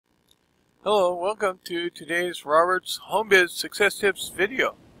Hello, welcome to today's Robert's Home Biz Success Tips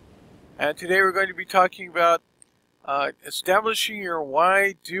video. And today we're going to be talking about establishing your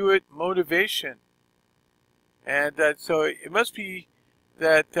why do it motivation. And so it must be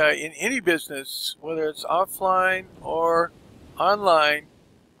that in any business, whether it's offline or online,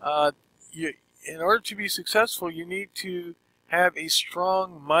 in order to be successful, you need to have a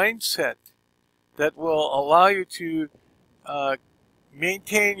strong mindset that will allow you to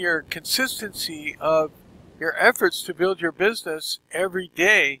maintain your consistency of your efforts to build your business every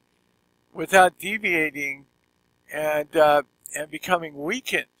day without deviating and becoming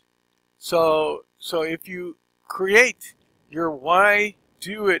weakened. So if you create your why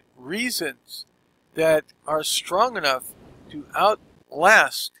do it reasons that are strong enough to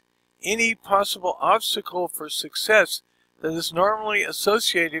outlast any possible obstacle for success that is normally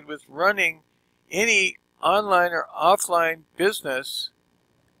associated with running any online or offline business,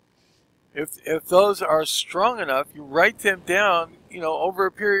 if those are strong enough, you write them down, over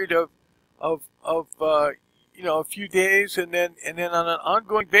a period of a few days, and then on an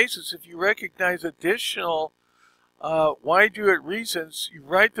ongoing basis, if you recognize additional why do it reasons, you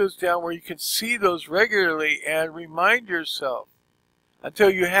write those down where you can see those regularly and remind yourself until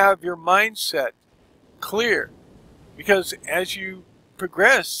you have your mindset clear. Because as you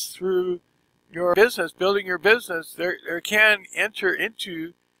progress through your business, building your business, there can enter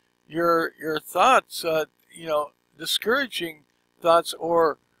into your thoughts, discouraging thoughts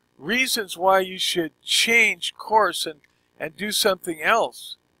or reasons why you should change course and do something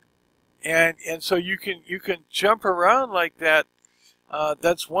else. And so you can jump around like that.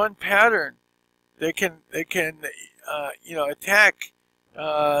 That's one pattern. They can attack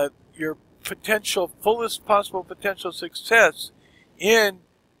your fullest possible potential success in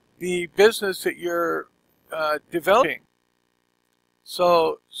the business that you're developing.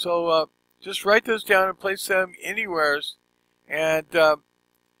 So just write those down and place them anywhere, and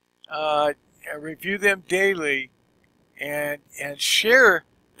review them daily, and share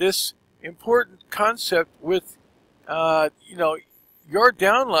this important concept with your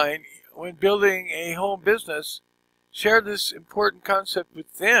downline when building a home business. Share this important concept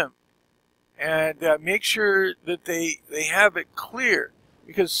with them, and make sure that they have it clear.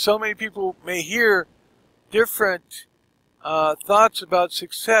 Because so many people may hear different thoughts about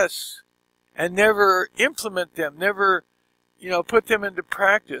success and never implement them, never, put them into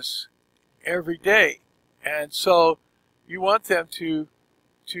practice every day. And so you want them to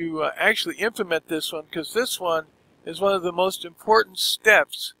actually implement this one, because this one is one of the most important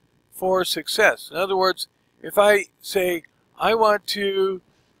steps for success. In other words, if I say I want to,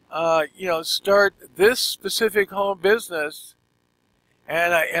 start this specific home business,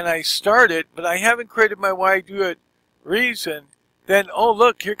 and I start it, but I haven't created my why do it reason, then, oh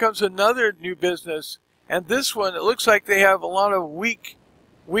look, here comes another new business, and this one, it looks like they have a lot of weak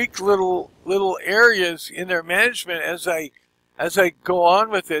little areas in their management as I go on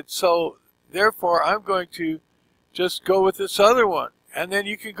with it. So therefore, I'm going to just go with this other one, and then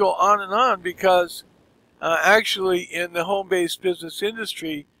you can go on, because actually in the home-based business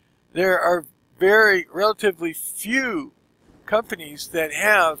industry, there are relatively few companies that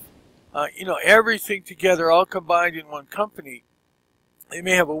have everything together, all combined in one company. They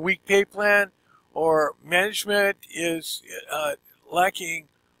may have a weak pay plan, or management is lacking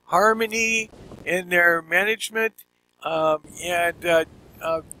harmony in their management, and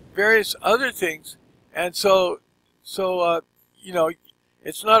various other things. And so it's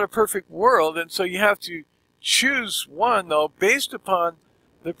not a perfect world, and so you have to choose one, though, based upon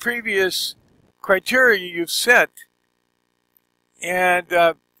the previous criteria you've set, and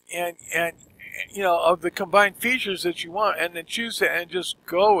of the combined features that you want, and then choose it and just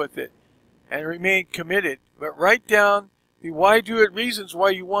go with it and remain committed. But write down the why do it reasons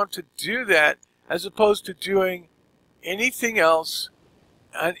why you want to do that, as opposed to doing anything else.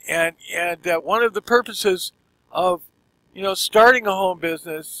 And one of the purposes of starting a home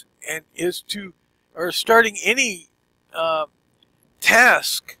business or starting any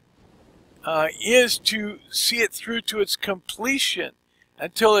task is to see it through to its completion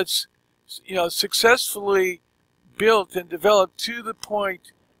until it's successfully built and developed to the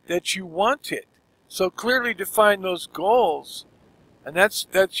point that you want it. So clearly define those goals, and that's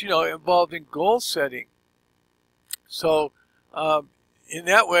involved in goal setting. So in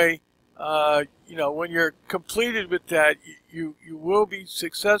that way, when you're completed with that, you will be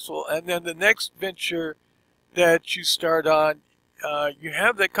successful. And then the next venture that you start on, you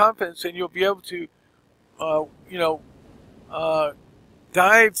have that confidence, and you'll be able to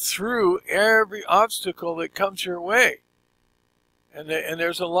dive through every obstacle that comes your way. and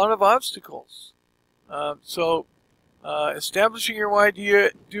there's a lot of obstacles. Establishing your why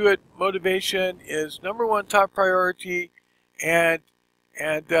do it motivation is #1 top priority, and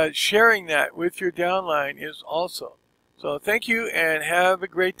sharing that with your downline is also. So thank you and have a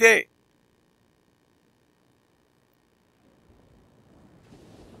great day.